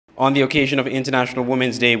On the occasion of International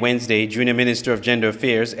Women's Day Wednesday, Junior Minister of Gender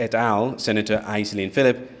Affairs et al., Senator Isalean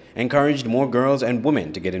Phillip, encouraged more girls and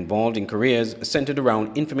women to get involved in careers centered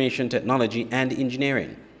around information technology and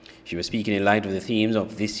engineering. She was speaking in light of the themes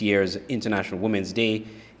of this year's International Women's Day,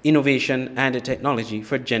 Innovation and Technology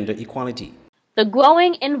for Gender Equality. The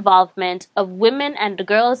growing involvement of women and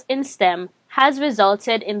girls in STEM has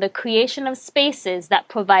resulted in the creation of spaces that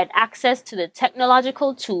provide access to the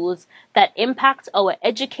technological tools that impact our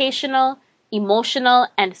educational, emotional,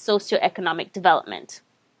 and socioeconomic development.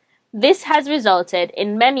 This has resulted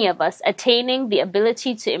in many of us attaining the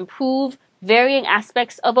ability to improve varying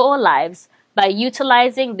aspects of our lives by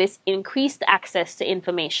utilizing this increased access to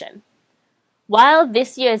information. While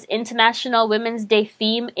this year's International Women's Day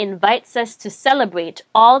theme invites us to celebrate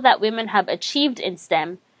all that women have achieved in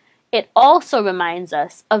STEM, it also reminds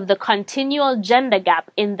us of the continual gender gap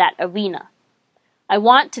in that arena. I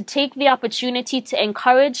want to take the opportunity to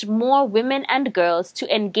encourage more women and girls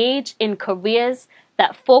to engage in careers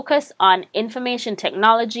that focus on information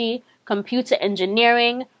technology, computer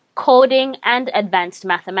engineering, coding, and advanced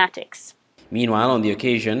mathematics. Meanwhile, on the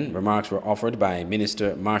occasion, remarks were offered by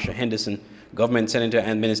Minister Marsha Henderson, Government Senator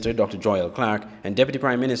and Minister Dr. Joyelle Clark, and Deputy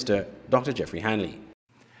Prime Minister Dr. Jeffrey Hanley.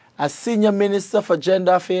 As Senior Minister for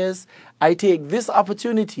Gender Affairs, I take this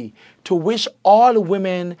opportunity to wish all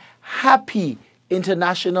women happy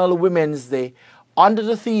International Women's Day under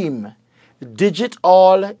the theme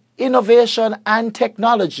Digital Innovation and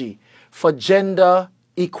Technology for Gender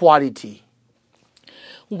Equality.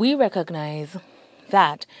 We recognize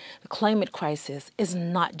that the climate crisis is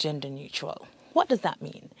not gender neutral. What does that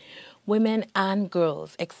mean? Women and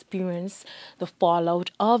girls experience the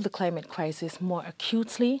fallout of the climate crisis more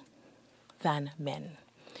acutely than men.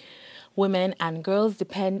 Women and girls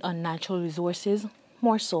depend on natural resources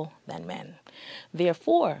more so than men.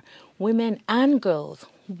 Therefore, women and girls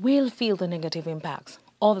will feel the negative impacts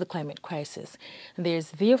of the climate crisis.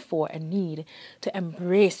 There's therefore a need to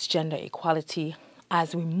embrace gender equality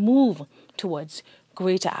as we move towards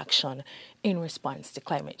greater action in response to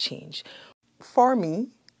climate change. For me,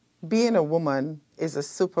 being a woman is a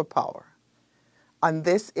superpower. On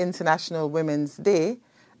this International Women's Day,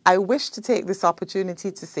 I wish to take this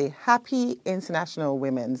opportunity to say Happy International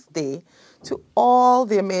Women's Day to all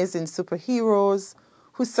the amazing superheroes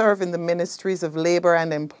who serve in the Ministries of Labor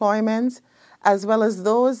and Employment, as well as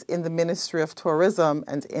those in the Ministry of Tourism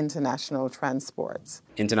and International Transport.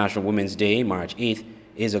 International Women's Day, March 8th,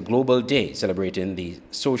 is a global day celebrating the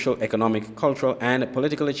social, economic, cultural, and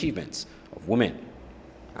political achievements of women.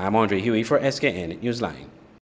 I'm Andre Huey for SKN Newsline.